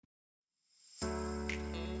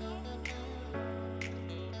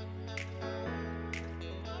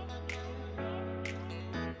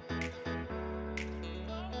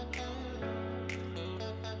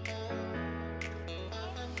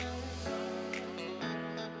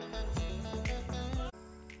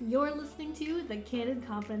You're listening to the Candid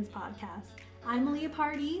Confidence Podcast. I'm Malia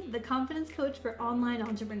Pardee, the confidence coach for online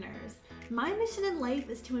entrepreneurs. My mission in life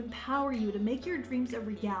is to empower you to make your dreams a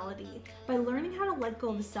reality by learning how to let go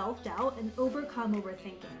of self-doubt and overcome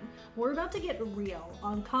overthinking. We're about to get real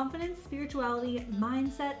on confidence, spirituality,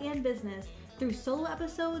 mindset, and business through solo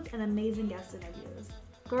episodes and amazing guest interviews.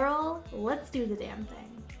 Girl, let's do the damn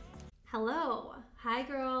thing. Hello. Hi,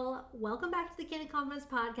 girl. Welcome back to the Candid Confidence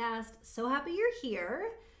Podcast. So happy you're here.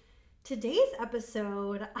 Today's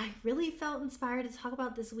episode, I really felt inspired to talk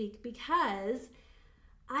about this week because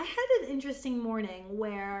I had an interesting morning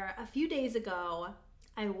where a few days ago,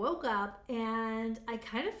 I woke up and I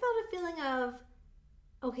kind of felt a feeling of,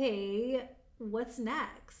 okay, what's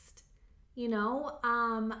next?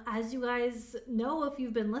 As you guys know, if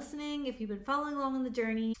you've been listening, if you've been following along on the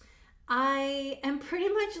journey, I am pretty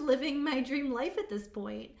much living my dream life at this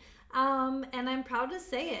point. And I'm proud to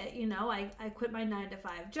say it. I quit my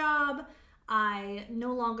 9-to-5 job. I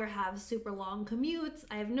no longer have super long commutes.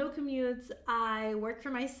 I have no commutes. I work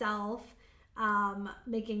for myself,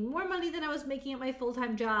 making more money than I was making at my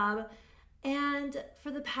full-time job. And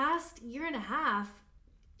for the past year and a half,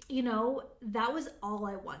 that was all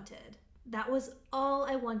I wanted. That was all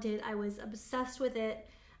I wanted. I was obsessed with it.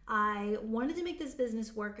 I wanted to make this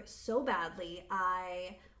business work so badly.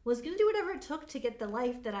 I was going to do whatever it took to get the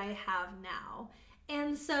life that I have now.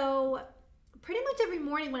 And so pretty much every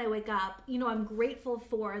morning when I wake up, I'm grateful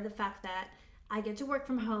for the fact that I get to work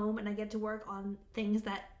from home and I get to work on things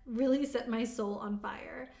that really set my soul on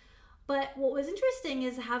fire. But what was interesting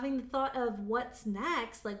is having the thought of what's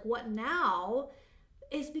next, like what now,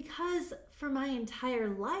 is because for my entire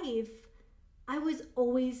life, I was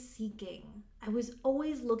always seeking. I was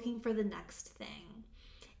always looking for the next thing.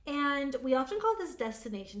 And we often call this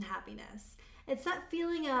destination happiness. It's that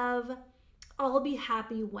feeling of, I'll be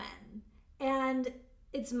happy when. And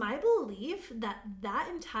it's my belief that that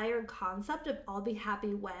entire concept of I'll be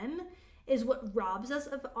happy when is what robs us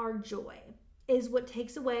of our joy, is what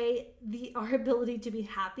takes away our ability to be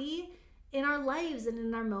happy in our lives and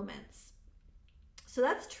in our moments. So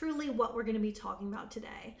that's truly what we're going to be talking about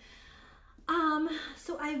today.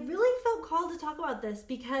 So I really felt called to talk about this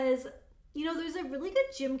because there's a really good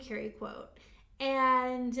Jim Carrey quote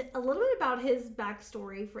and a little bit about his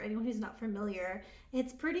backstory for anyone who's not familiar.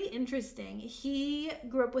 It's pretty interesting. He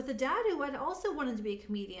grew up with a dad who had also wanted to be a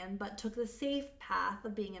comedian, but took the safe path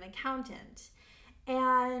of being an accountant.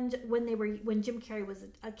 And when Jim Carrey was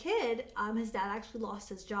a kid, his dad actually lost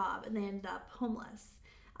his job and they ended up homeless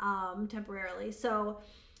temporarily. So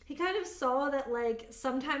he kind of saw that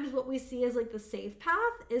sometimes what we see as the safe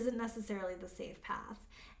path isn't necessarily the safe path.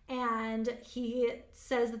 And he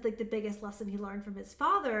says that the biggest lesson he learned from his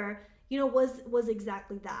father, was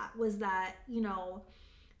exactly that, was that,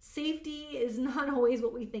 safety is not always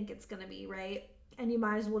what we think it's going to be, right? And you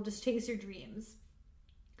might as well just chase your dreams.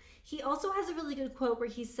 He also has a really good quote where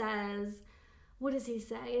he says, what does he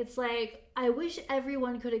say? It's I wish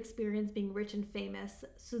everyone could experience being rich and famous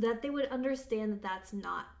so that they would understand that that's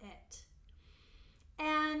not it.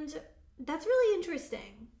 And that's really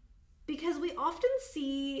interesting because we often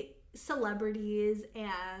see celebrities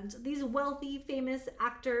and these wealthy, famous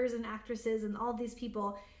actors and actresses and all these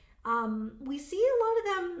people. We see a lot of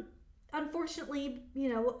them, unfortunately,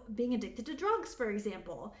 being addicted to drugs, for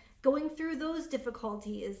example, going through those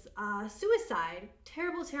difficulties, suicide,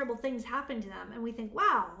 terrible, terrible things happen to them. And we think,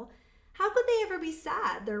 wow, how could they ever be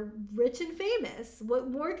sad? They're rich and famous. What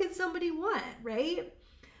more could somebody want, right?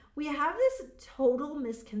 We have this total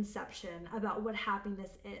misconception about what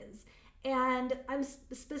happiness is. And I'm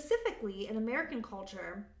specifically in American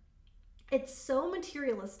culture, it's so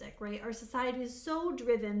materialistic, right? Our society is so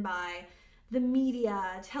driven by the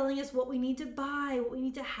media telling us what we need to buy, what we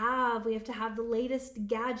need to have. We have to have the latest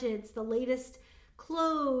gadgets, the latest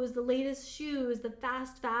clothes, the latest shoes, the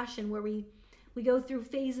fast fashion where we go through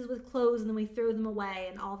phases with clothes and then we throw them away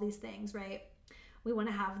and all these things, right? We want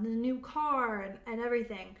to have the new car and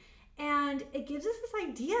everything. And it gives us this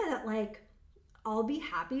idea that I'll be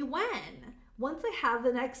happy when. Once I have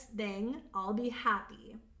the next thing, I'll be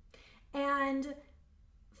happy. And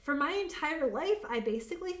for my entire life, I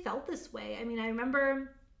basically felt this way. I mean, I don't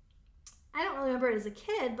really remember it as a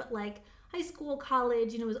kid, but high school,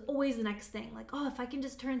 college, it was always the next thing. If I can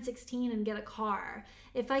just turn 16 and get a car.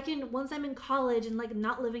 Once I'm in college and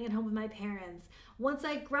not living at home with my parents. Once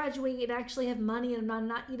I graduate and actually have money and I'm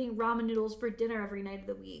not eating ramen noodles for dinner every night of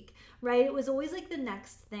the week, right? It was always the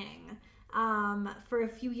next thing. For a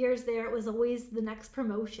few years there, it was always the next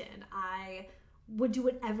promotion. I would do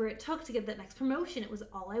whatever it took to get that next promotion. It was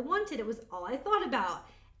all I wanted. It was all I thought about.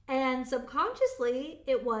 And subconsciously,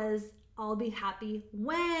 it was, I'll be happy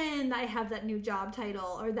when I have that new job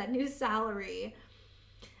title or that new salary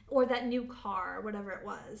or that new car, whatever it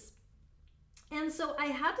was. And so I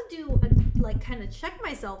had to do kind of check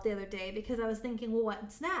myself the other day because I was thinking, well,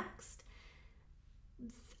 what's next?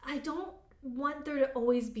 I don't want there to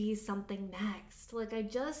always be something next. Like, I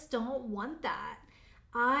just don't want that.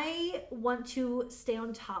 I want to stay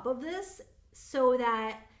on top of this so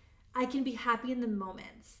that I can be happy in the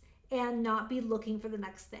moments and not be looking for the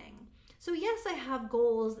next thing. So yes, I have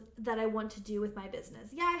goals that I want to do with my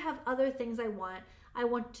business. Yeah, I have other things I want. I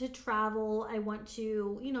want to travel. I want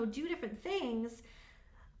to, do different things.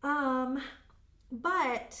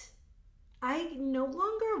 But I no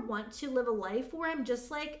longer want to live a life where I'm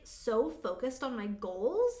just like so focused on my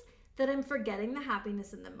goals that I'm forgetting the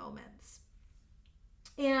happiness in the moments.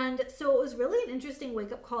 And so it was really an interesting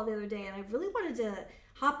wake-up call the other day, and I really wanted to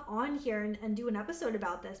hop on here and do an episode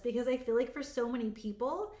about this because I feel like for so many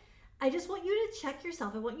people, I just want you to check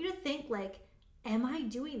yourself. I want you to think like, am I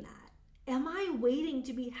doing that? Am I waiting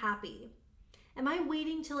to be happy? Am I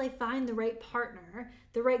waiting till I find the right partner,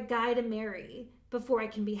 the right guy to marry before I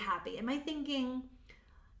can be happy? Am I thinking,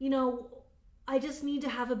 I just need to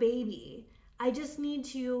have a baby. I just need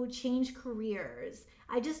to change careers.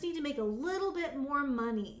 I just need to make a little bit more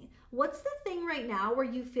money. What's the thing right now where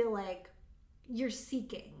you feel like you're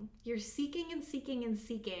seeking? You're seeking and seeking and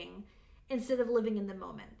seeking instead of living in the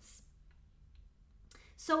moments.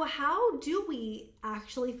 So how do we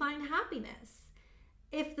actually find happiness?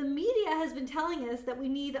 If the media has been telling us that we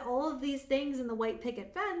need all of these things in the white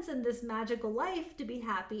picket fence and this magical life to be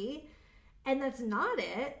happy, and that's not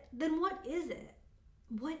it, then what is it?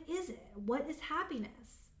 What is it? What is happiness?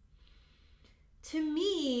 To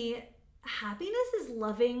me, happiness is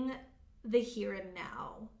loving the here and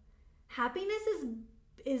now. Happiness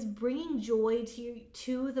is bringing joy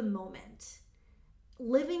to the moment.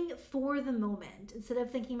 Living for the moment instead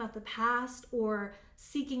of thinking about the past or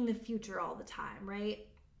seeking the future all the time, right?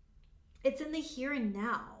 It's in the here and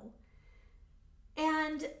now.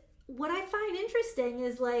 And what I find interesting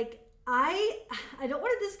is like, I don't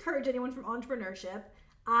want to discourage anyone from entrepreneurship.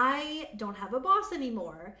 I don't have a boss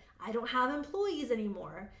anymore. I don't have employees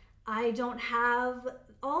anymore. I don't have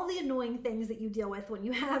all the annoying things that you deal with when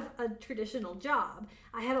you have a traditional job.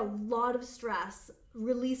 I had a lot of stress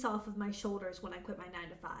release off of my shoulders when I quit my 9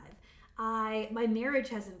 to 5. My marriage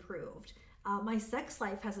has improved. My sex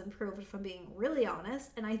life has improved, if I'm being really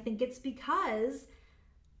honest. And I think it's because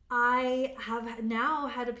I have now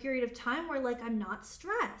had a period of time where like I'm not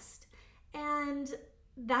stressed. And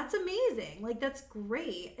that's amazing. Like, that's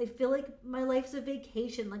great. I feel like my life's a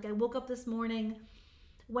vacation. Like, I woke up this morning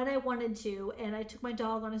when I wanted to, and I took my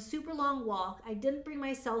dog on a super long walk. I didn't bring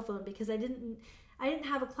my cell phone because I didn't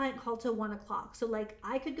have a client call till 1 o'clock. So like,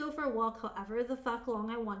 I could go for a walk however the fuck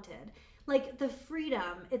long I wanted. Like, the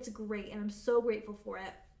freedom, it's great, and I'm so grateful for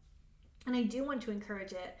it. And I do want to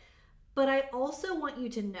encourage it. But I also want you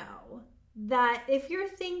to know that if you're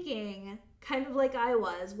thinking kind of like I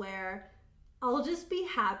was, where I'll just be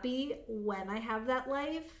happy when I have that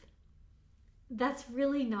life, that's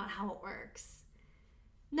really not how it works.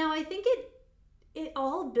 Now, I think it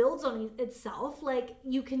all builds on itself. Like,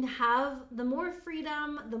 you can have the more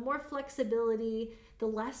freedom, the more flexibility, the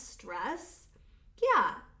less stress.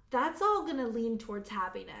 Yeah, that's all gonna lean towards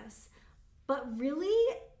happiness. But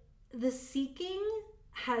really, the seeking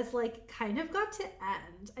has like kind of got to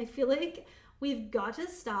end. I feel like we've got to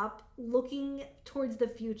stop looking towards the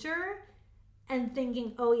future and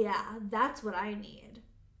thinking, oh yeah, that's what I need,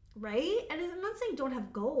 right? And I'm not saying don't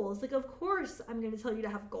have goals. Like, of course, I'm going to tell you to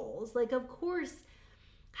have goals. Like, of course,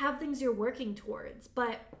 have things you're working towards.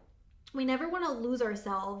 But we never want to lose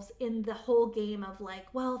ourselves in the whole game of like,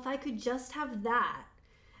 well, if I could just have that,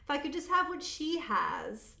 if I could just have what she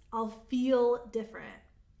has, I'll feel different.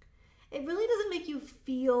 It really doesn't make you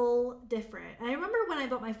feel different. And I remember when I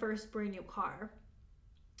bought my first brand new car,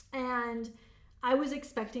 and I was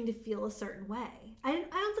expecting to feel a certain way. I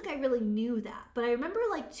don't think I really knew that, but I remember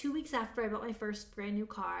like 2 weeks after I bought my first brand new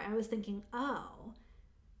car, I was thinking, oh,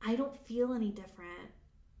 I don't feel any different.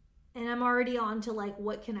 And I'm already on to like,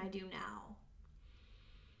 what can I do now?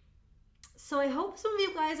 So I hope some of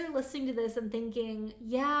you guys are listening to this and thinking,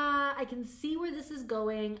 yeah, I can see where this is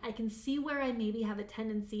going. I can see where I maybe have a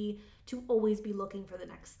tendency to always be looking for the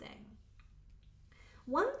next thing.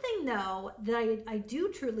 One thing, though, that I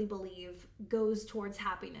do truly believe goes towards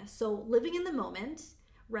happiness. So living in the moment,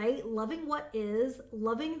 right? Loving what is,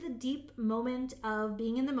 loving the deep moment of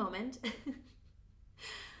being in the moment.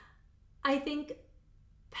 I think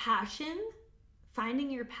passion, finding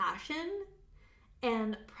your passion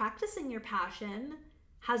and practicing your passion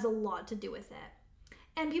has a lot to do with it.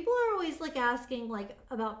 And people are always like asking like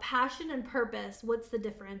about passion and purpose. What's the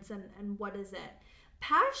difference and what is it?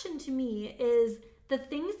 Passion to me is the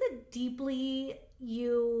things that deeply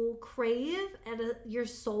you crave at your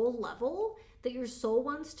soul level, that your soul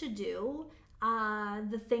wants to do,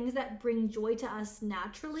 the things that bring joy to us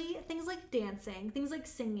naturally, things like dancing, things like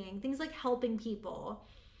singing, things like helping people,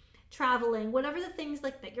 traveling, whatever the things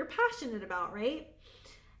like that you're passionate about, right?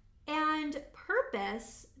 And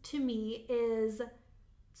purpose to me is,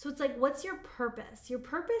 so it's like, what's your purpose? Your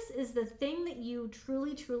purpose is the thing that you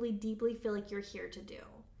truly, truly, deeply feel like you're here to do.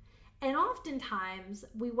 And oftentimes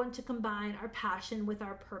we want to combine our passion with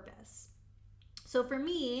our purpose. So for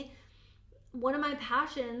me, one of my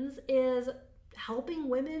passions is helping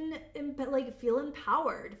women like feel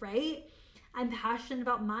empowered, right? I'm passionate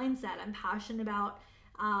about mindset. I'm passionate about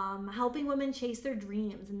helping women chase their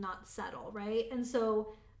dreams and not settle, right? And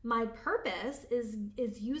so my purpose is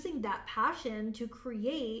using that passion to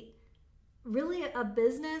create really a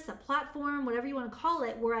business, a platform, whatever you want to call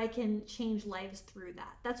it, where I can change lives through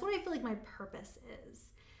that. That's what I feel like my purpose is.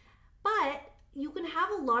 But you can have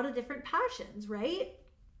a lot of different passions, right?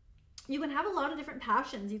 You can have a lot of different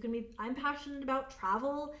passions. I'm passionate about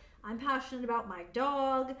travel. I'm passionate about my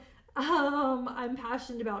dog. I'm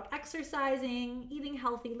passionate about exercising, eating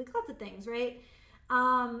healthy, like lots of things, right?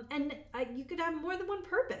 You could have more than one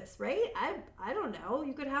purpose, right? I don't know.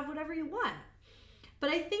 You could have whatever you want. But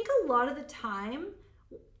I think a lot of the time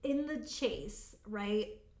in the chase, right?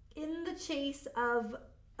 In the chase of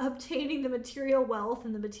obtaining the material wealth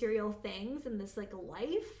and the material things in this like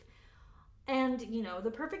life, and you know, the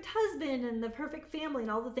perfect husband and the perfect family and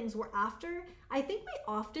all the things we're after, I think we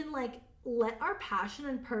often like let our passion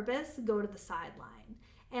and purpose go to the sideline.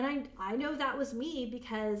 And I know that was me,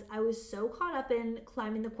 because I was so caught up in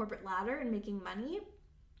climbing the corporate ladder and making money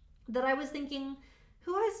that I was thinking,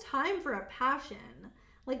 who has time for a passion?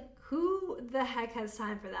 Like, who the heck has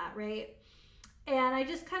time for that, right? And I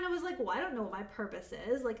just kind of was like, well, I don't know what my purpose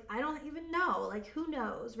is. Like, I don't even know. Like, who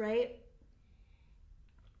knows, right?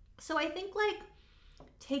 So I think like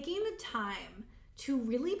taking the time to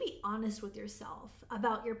really be honest with yourself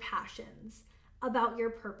about your passions, about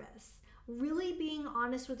your purpose, really being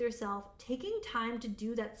honest with yourself, taking time to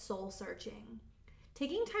do that soul searching,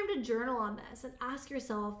 taking time to journal on this and ask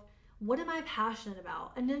yourself, what am I passionate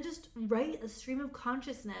about? And then just write a stream of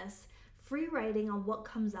consciousness, free writing on what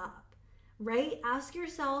comes up, right? Ask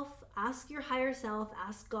yourself, ask your higher self,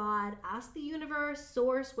 ask God, ask the universe,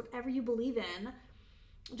 source, whatever you believe in.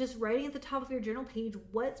 Just writing at the top of your journal page,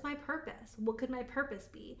 what's my purpose? What could my purpose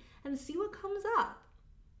be? And see what comes up.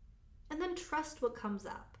 And then trust what comes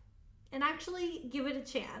up. And actually give it a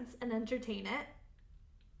chance and entertain it.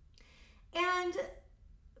 And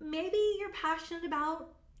maybe you're passionate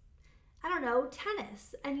about, I don't know,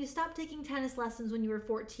 tennis, and you stopped taking tennis lessons when you were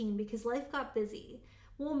 14 because life got busy.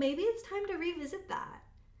 Well, maybe it's time to revisit that.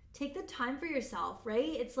 Take the time for yourself,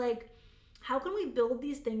 right? It's like, how can we build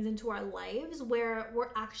these things into our lives where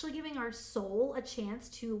we're actually giving our soul a chance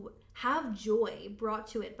to have joy brought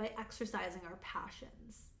to it by exercising our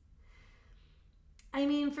passions? I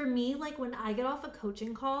mean, for me, like when I get off a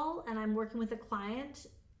coaching call and I'm working with a client,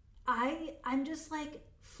 I'm just like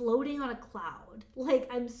floating on a cloud. Like,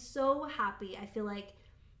 I'm so happy. I feel like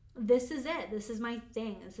this is it. This is my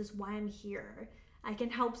thing. This is why I'm here. I can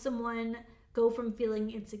help someone go from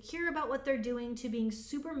feeling insecure about what they're doing to being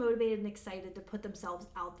super motivated and excited to put themselves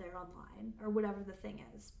out there online or whatever the thing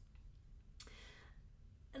is.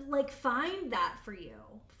 Like, find that for you.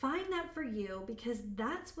 Find that for you, because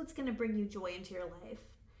that's what's going to bring you joy into your life.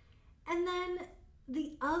 And then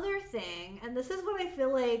the other thing, and this is what I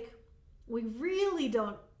feel like we really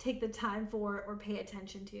don't take the time for or pay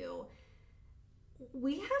attention to,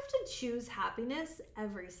 we have to choose happiness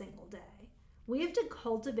every single day. We have to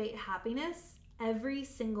cultivate happiness every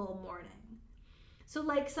single morning. So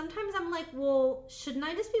like sometimes I'm like, well, shouldn't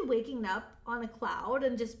I just be waking up on a cloud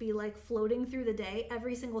and just be like floating through the day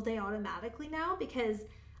every single day automatically now, because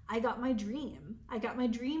I got my dream. I got my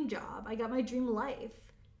dream job. I got my dream life.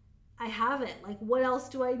 I have it. Like, what else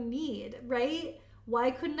do I need, right?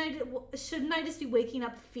 Why shouldn't I just be waking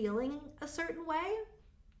up feeling a certain way?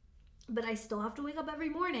 But I still have to wake up every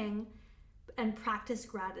morning and practice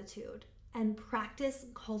gratitude and practice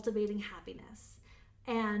cultivating happiness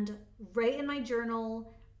and write in my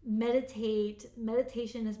journal, meditate.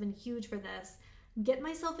 Meditation has been huge for this. Get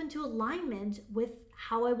myself into alignment with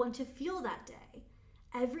how I want to feel that day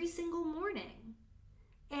every single morning.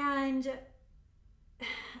 And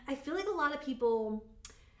I feel like a lot of people,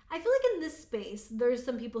 I feel like in this space, there's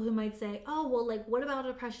some people who might say, oh, well, like, what about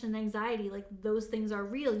depression and anxiety? Like, those things are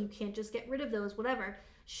real. You can't just get rid of those, whatever.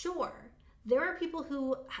 Sure, There are people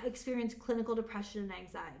who experience clinical depression and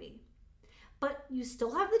anxiety, but you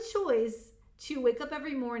still have the choice to wake up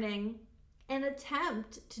every morning and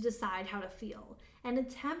attempt to decide how to feel, and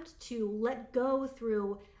attempt to let go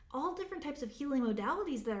through all different types of healing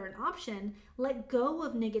modalities that are an option, let go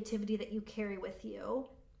of negativity that you carry with you,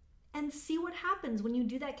 and see what happens when you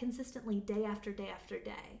do that consistently day after day after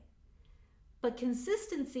day. But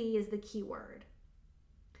consistency is the key word.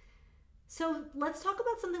 So let's talk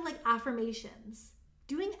about something like affirmations.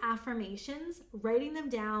 Doing affirmations, writing them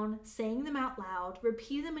down, saying them out loud,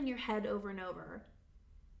 repeat them in your head over and over,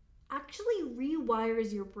 actually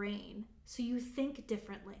rewires your brain so you think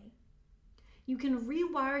differently. You can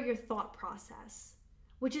rewire your thought process,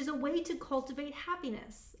 which is a way to cultivate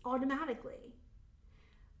happiness automatically.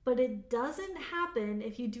 But it doesn't happen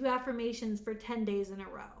if you do affirmations for 10 days in a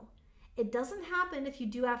row. It doesn't happen if you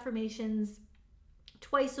do affirmations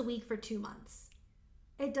twice a week for 2 months.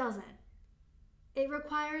 It doesn't. It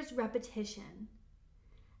requires repetition.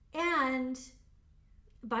 And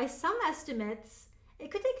by some estimates,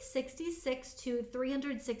 it could take 66 to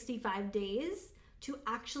 365 days to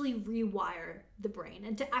actually rewire the brain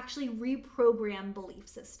and to actually reprogram belief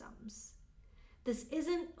systems. This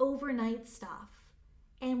isn't overnight stuff,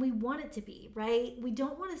 and we want it to be, right? We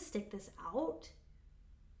don't want to stick this out.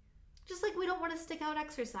 Just like we don't want to stick out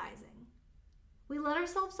exercising. We let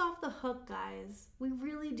ourselves off the hook, guys. We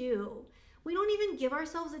really do. We don't even give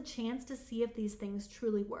ourselves a chance to see if these things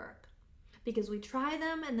truly work, because we try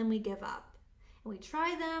them and then we give up. And we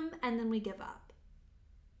try them and then we give up.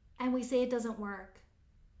 And we say it doesn't work.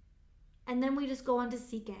 And then we just go on to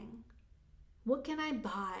seeking. What can I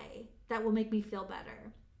buy that will make me feel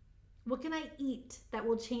better? What can I eat that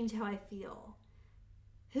will change how I feel?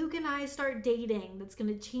 Who can I start dating that's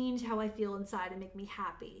going to change how I feel inside and make me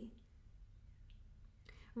happy?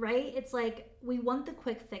 Right? It's like we want the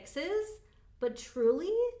quick fixes, but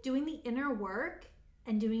truly doing the inner work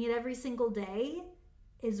and doing it every single day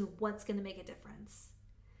is what's going to make a difference.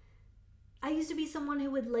 I used to be someone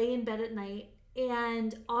who would lay in bed at night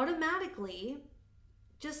and automatically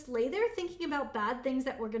just lay there thinking about bad things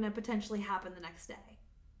that were going to potentially happen the next day.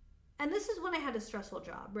 And this is when I had a stressful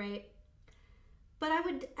job, right? But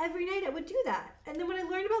every night I would do that. And then when I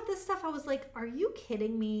learned about this stuff, I was like, are you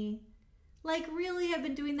kidding me? Like, really? I've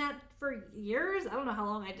been doing that for years? I don't know how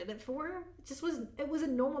long I did it for. It was a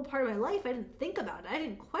normal part of my life. I didn't think about it. I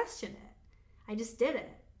didn't question it. I just did it.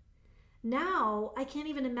 Now, I can't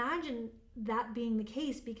even imagine that being the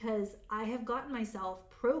case, because I have gotten myself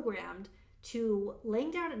programmed to laying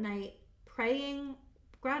down at night, praying,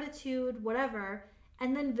 gratitude, whatever,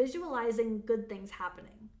 and then visualizing good things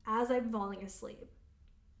happening as I'm falling asleep.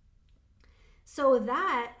 So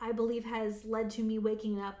that, I believe, has led to me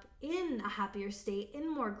waking up in a happier state,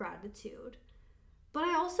 in more gratitude. But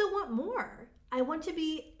I also want more. I want to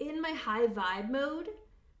be in my high vibe mode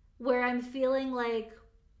where I'm feeling like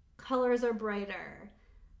colors are brighter,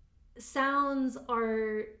 sounds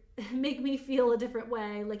are make me feel a different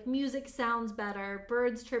way, like music sounds better,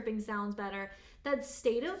 birds chirping sounds better. That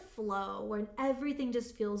state of flow when everything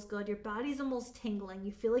just feels good, your body's almost tingling,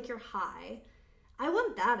 you feel like you're high. I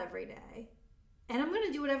want that every day. And I'm going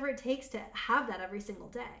to do whatever it takes to have that every single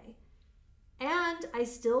day. And I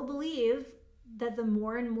still believe that the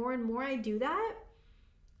more and more and more I do that,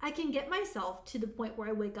 I can get myself to the point where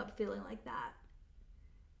I wake up feeling like that,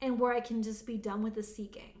 and where I can just be done with the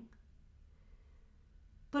seeking.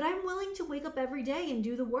 But I'm willing to wake up every day and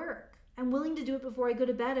do the work. I'm willing to do it before I go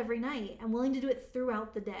to bed every night. I'm willing to do it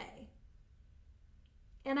throughout the day.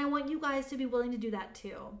 And I want you guys to be willing to do that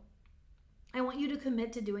too. I want you to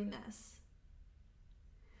commit to doing this.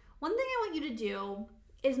 One thing I want you to do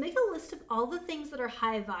is make a list of all the things that are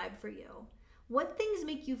high vibe for you. What things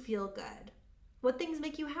make you feel good? What things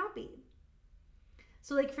make you happy?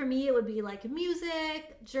 So like for me, it would be like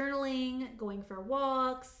music, journaling, going for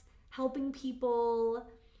walks, helping people,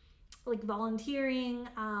 like volunteering,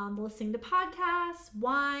 listening to podcasts,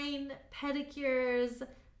 wine, pedicures,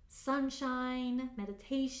 sunshine,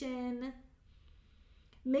 meditation.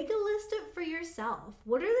 Make a list for yourself.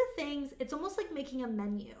 What are the things? It's almost like making a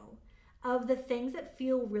menu of the things that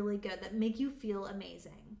feel really good, that make you feel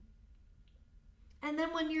amazing. And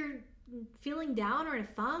then when you're feeling down or in a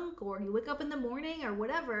funk, or you wake up in the morning or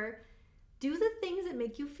whatever, do the things that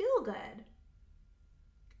make you feel good.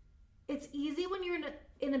 It's easy when you're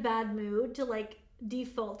in a bad mood to like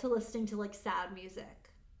default to listening to like sad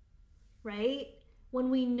music, right?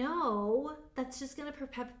 When we know that's just going to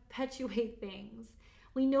perpetuate things.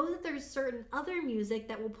 We know that there's certain other music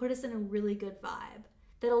that will put us in a really good vibe,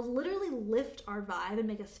 that'll literally lift our vibe and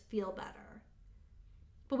make us feel better.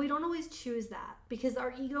 But we don't always choose that because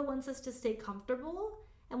our ego wants us to stay comfortable.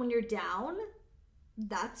 And when you're down,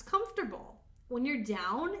 that's comfortable. When you're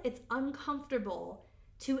down, it's uncomfortable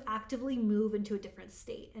to actively move into a different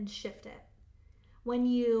state and shift it. When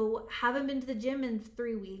you haven't been to the gym in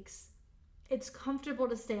 3 weeks, it's comfortable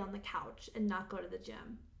to stay on the couch and not go to the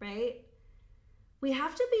gym, right? We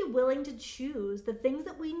have to be willing to choose the things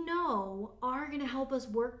that we know are going to help us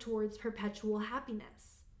work towards perpetual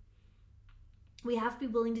happiness. We have to be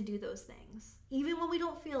willing to do those things, even when we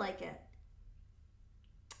don't feel like it.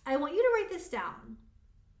 I want you to write this down.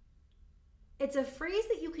 It's a phrase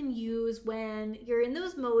that you can use when you're in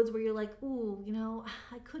those modes where you're like, ooh,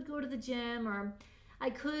 I could go to the gym, or I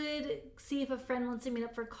could see if a friend wants to meet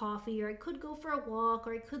up for coffee, or I could go for a walk,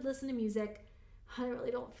 or I could listen to music. I really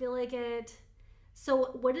don't feel like it.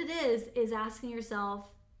 So what it is asking yourself,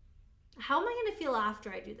 how am I going to feel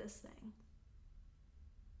after I do this thing?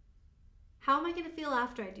 How am I going to feel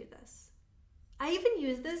after I do this? I even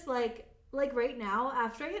use this like right now,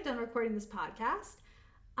 after I get done recording this podcast,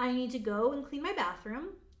 I need to go and clean my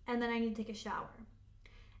bathroom, and then I need to take a shower.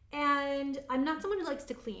 And I'm not someone who likes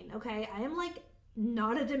to clean, okay? I am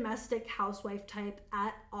not a domestic housewife type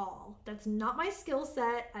at all. That's not my skill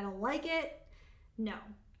set. I don't like it. No.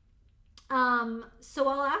 So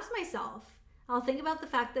I'll ask myself, I'll think about the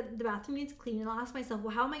fact that the bathroom needs cleaning, and I'll ask myself,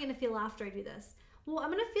 well, how am I going to feel after I do this? Well,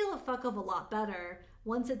 I'm going to feel a fuck of a lot better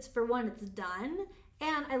once it's done.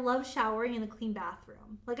 And I love showering in a clean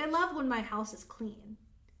bathroom. I love when my house is clean.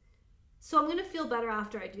 So I'm going to feel better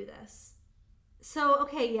after I do this. So,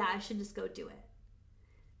 okay, yeah, I should just go do it.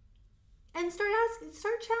 And start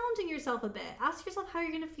challenging yourself a bit. Ask yourself how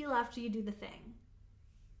you're going to feel after you do the thing.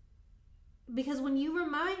 Because when you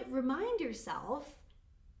remind yourself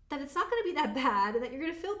that it's not going to be that bad and that you're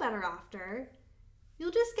going to feel better after,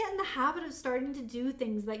 you'll just get in the habit of starting to do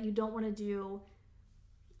things that you don't want to do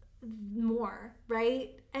more,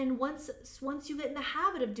 right? And once you get in the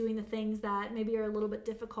habit of doing the things that maybe are a little bit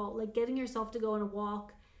difficult, like getting yourself to go on a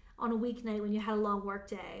walk on a weeknight when you had a long work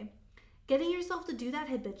day, getting yourself to do that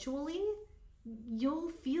habitually, you'll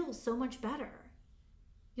feel so much better.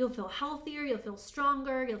 You'll feel healthier, you'll feel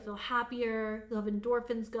stronger, you'll feel happier, you'll have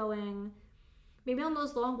endorphins going. Maybe on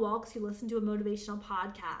those long walks you listen to a motivational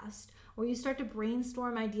podcast, or you start to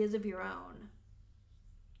brainstorm ideas of your own.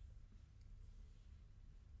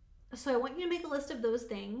 So I want you to make a list of those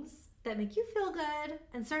things that make you feel good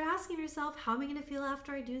and start asking yourself, how am I going to feel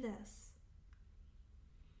after I do this?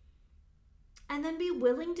 And then be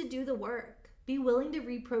willing to do the work. Be willing to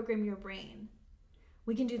reprogram your brain.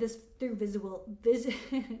 We can do this through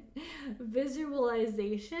visualization.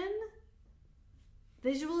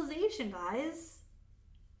 Visualization, guys.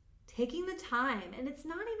 Taking the time. And it's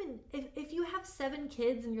not even, if you have 7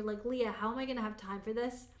 kids and you're like, Leah, how am I going to have time for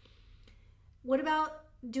this? What about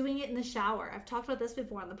doing it in the shower? I've talked about this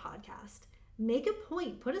before on the podcast. Make a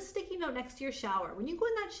point. Put a sticky note next to your shower. When you go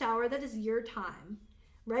in that shower, that is your time,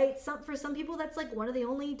 right? For some people, that's one of the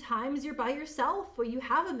only times you're by yourself where you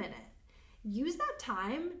have a minute. Use that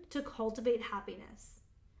time to cultivate happiness.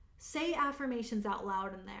 Say affirmations out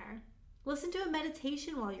loud in there. Listen to a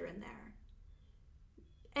meditation while you're in there.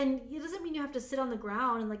 And it doesn't mean you have to sit on the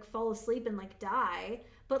ground and fall asleep and die,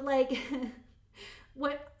 but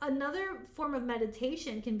what another form of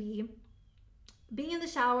meditation can be being in the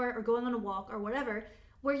shower or going on a walk or whatever,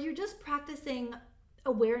 where you're just practicing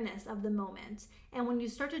awareness of the moment. And when you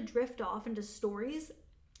start to drift off into stories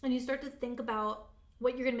and you start to think about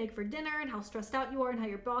what you're going to make for dinner and how stressed out you are and how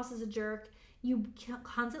your boss is a jerk, you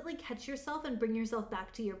constantly catch yourself and bring yourself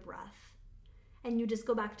back to your breath. And you just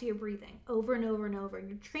go back to your breathing over and over and over. And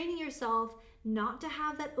you're training yourself not to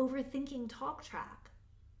have that overthinking talk track.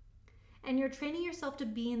 And you're training yourself to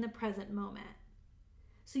be in the present moment.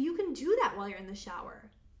 So you can do that while you're in the shower.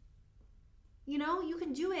 You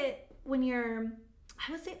can do it when you're,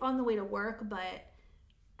 I would say on the way to work, but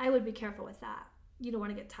I would be careful with that. You don't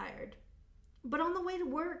want to get tired. But on the way to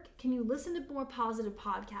work, can you listen to more positive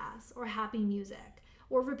podcasts or happy music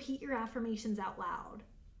or repeat your affirmations out loud?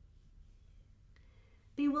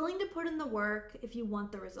 Be willing to put in the work if you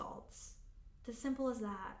want the results. It's as simple as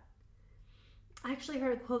that. I actually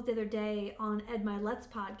heard a quote the other day on Ed Mylett's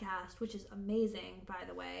podcast, which is amazing, by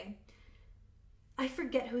the way. I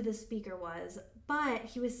forget who the speaker was, but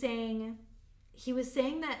he was saying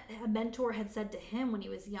that a mentor had said to him when he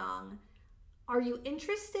was young, are you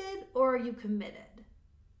interested or are you committed?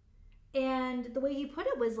 And the way he put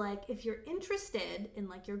it was if you're interested in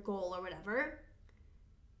your goal or whatever,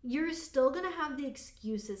 you're still going to have the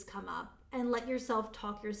excuses come up and let yourself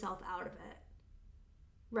talk yourself out of it,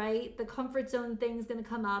 right? The comfort zone thing's going to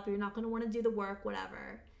come up. You're not going to want to do the work,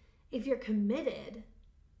 whatever. If you're committed,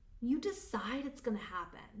 You decide it's going to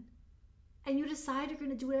happen. And you decide you're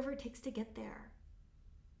going to do whatever it takes to get there.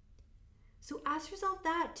 So ask yourself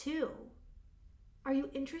that too. Are you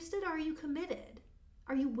interested or are you committed?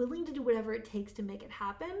 Are you willing to do whatever it takes to make it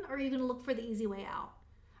happen? Or are you going to look for the easy way out?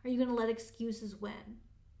 Are you going to let excuses win?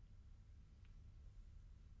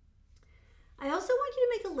 I also want you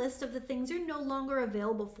to make a list of the things you're no longer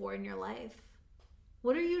available for in your life.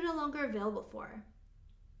 What are you no longer available for?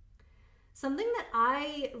 Something that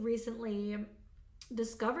I recently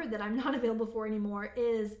discovered that I'm not available for anymore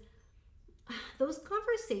is those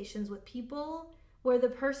conversations with people where the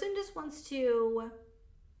person just wants to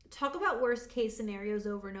talk about worst case scenarios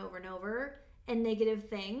over and over and over and negative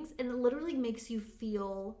things, and it literally makes you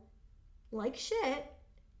feel like shit,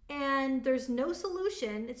 and there's no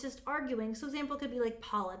solution. It's just arguing. So example could be like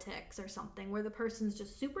politics or something where the person's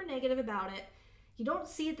just super negative about it. You don't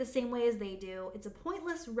see it the same way as they do. It's a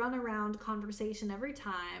pointless run around conversation every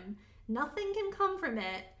time. Nothing can come from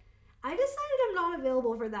it. I decided I'm not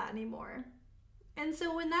available for that anymore. And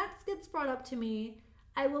so when that gets brought up to me,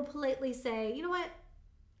 I will politely say, you know what?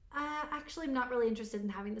 Actually, I'm not really interested in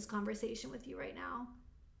having this conversation with you right now.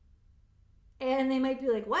 And they might be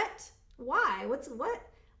like, what? Why? What?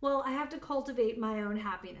 Well, I have to cultivate my own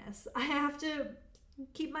happiness. I have to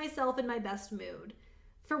keep myself in my best mood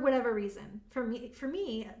for whatever reason. For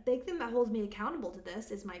me, a big thing that holds me accountable to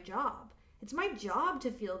this is my job. It's my job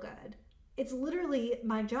to feel good. It's literally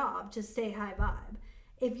my job to stay high vibe.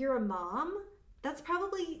 If you're a mom, that's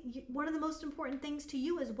probably one of the most important things to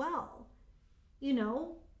you as well. You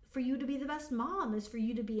know, for you to be the best mom is for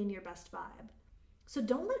you to be in your best vibe. So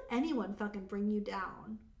don't let anyone fucking bring you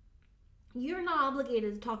down. You're not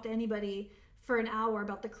obligated to talk to anybody for an hour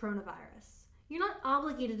about the coronavirus. You're not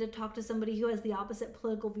obligated to talk to somebody who has the opposite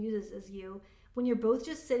political views as you when you're both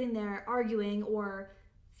just sitting there arguing, or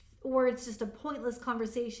it's just a pointless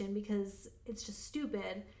conversation because it's just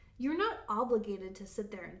stupid. You're not obligated to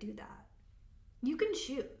sit there and do that. You can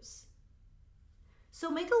choose. So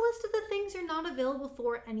make a list of the things you're not available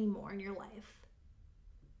for anymore in your life.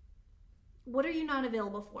 What are you not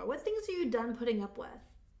available for? What things are you done putting up with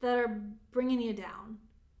that are bringing you down?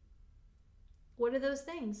 What are those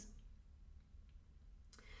things?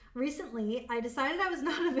 Recently, I decided I was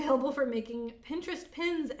not available for making Pinterest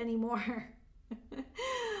pins anymore.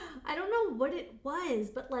 I don't know what it was,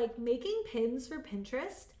 but like making pins for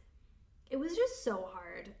Pinterest, it was just so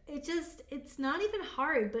hard. It's not even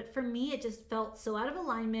hard, but for me, it just felt so out of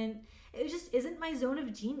alignment. It just isn't my zone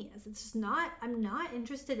of genius. It's just not, I'm not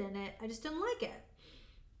interested in it. I just didn't like it.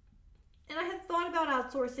 And I had thought about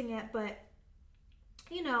outsourcing it, but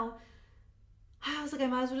you know, I was like, I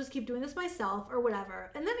might as well just keep doing this myself or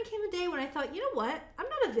whatever. And then it came a day when I thought, you know what? I'm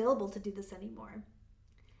not available to do this anymore.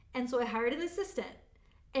 And so I hired an assistant,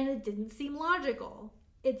 and it didn't seem logical.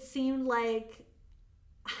 It seemed like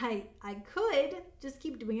I could just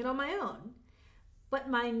keep doing it on my own. But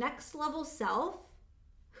my next level self,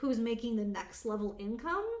 who's making the next level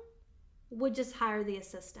income, would just hire the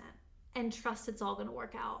assistant and trust it's all going to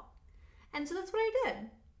work out. And so that's what I did.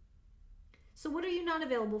 So what are you not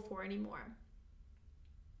available for anymore?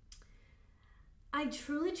 I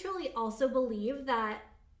truly, truly also believe that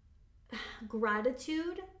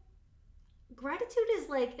gratitude is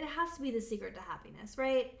like, it has to be the secret to happiness,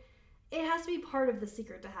 right? It has to be part of the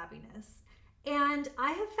secret to happiness. And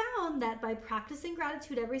I have found that by practicing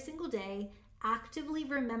gratitude every single day, actively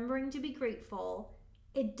remembering to be grateful,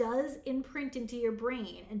 it does imprint into your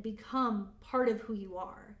brain and become part of who you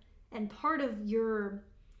are and part of your,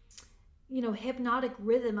 hypnotic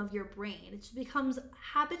rhythm of your brain. It just becomes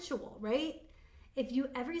habitual, right? If you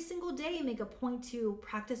every single day make a point to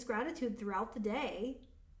practice gratitude throughout the day,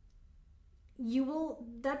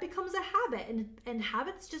 that becomes a habit, and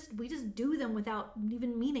habits we just do them without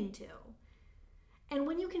even meaning to. And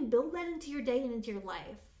when you can build that into your day and into your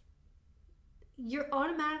life, you're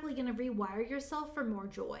automatically going to rewire yourself for more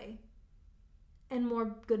joy and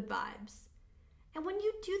more good vibes. And when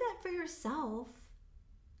you do that for yourself,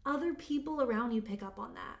 other people around you pick up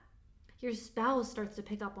on that. Your spouse starts to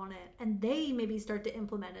pick up on it, and they maybe start to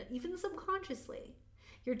implement it, even subconsciously.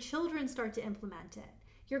 Your children start to implement it.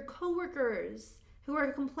 Your coworkers who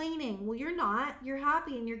are complaining, well, you're not, you're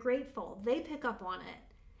happy and you're grateful. They pick up on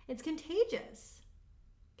it. It's contagious.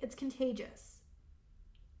 It's contagious.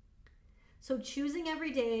 So choosing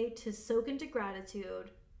every day to soak into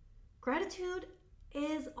gratitude. Gratitude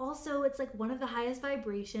is also, it's like one of the highest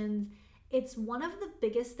vibrations. It's one of the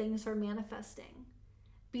biggest things for manifesting.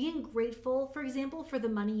 Being grateful, for example, for the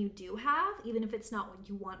money you do have, even if it's not what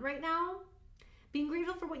you want right now. Being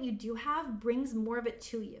grateful for what you do have brings more of it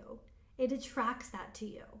to you. It attracts that to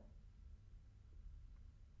you.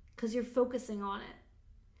 because you're focusing on it.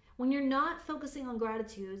 When you're not focusing on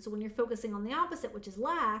gratitude, so when you're focusing on the opposite, which is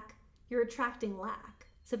lack, you're attracting lack.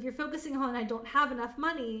 So if you're focusing on I don't have enough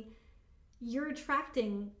money, you're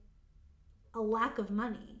attracting a lack of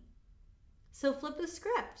money. So flip the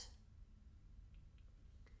script.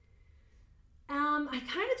 I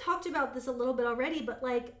kind of talked about this a little bit already, but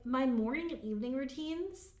like my morning and evening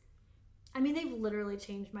routines, I mean, they've literally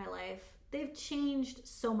changed my life. They've changed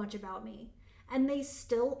so much about me, and they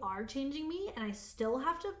still are changing me, and I still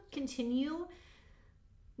have to continue.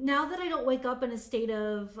 Now that I don't wake up in a state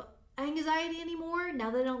of anxiety anymore,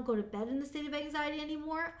 now that I don't go to bed in a state of anxiety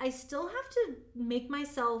anymore, I still have to make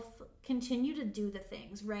myself continue to do the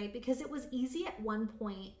things, right? Because it was easy at one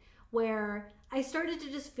point where I started to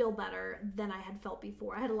just feel better than I had felt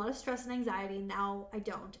before. I had a lot of stress and anxiety, and now I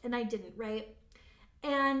don't, and I didn't, right?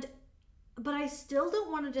 But I still don't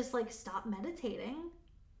want to just like stop meditating,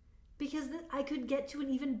 because I could get to an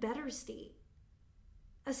even better state.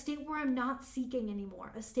 A state where I'm not seeking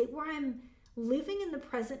anymore. A state where I'm living in the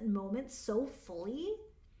present moment so fully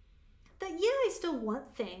that, yeah, I still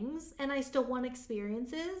want things and I still want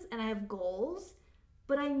experiences and I have goals,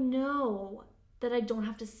 but I know that I don't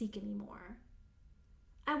have to seek anymore.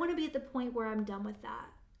 I want to be at the point where I'm done with that.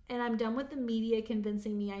 And I'm done with the media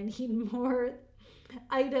convincing me I need more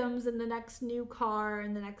items and the next new car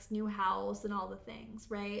and the next new house and all the things,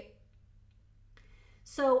 right?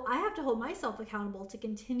 So I have to hold myself accountable to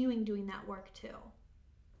continuing doing that work too.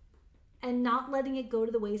 And not letting it go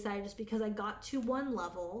to the wayside just because I got to one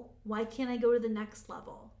level. Why can't I go to the next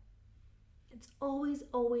level? It's always,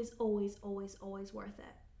 always, always, always, always worth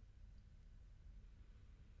it.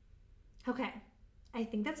 Okay, I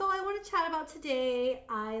think that's all I want to chat about today.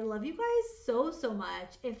 I love you guys so, so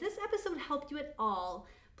much. If this episode helped you at all,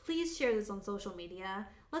 please share this on social media.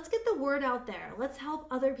 Let's get the word out there. Let's help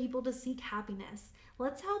other people to seek happiness.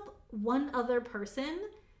 Let's help one other person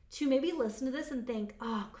to maybe listen to this and think,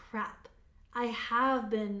 oh crap, I have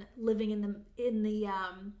been living in the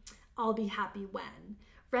I'll be happy when,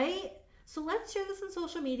 right? So let's share this on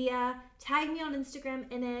social media. Tag me on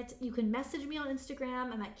Instagram in it. You can message me on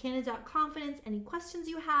Instagram. I'm at canna.confidence. Any questions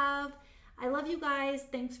you have. I love you guys.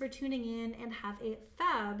 Thanks for tuning in and have a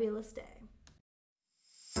fabulous day.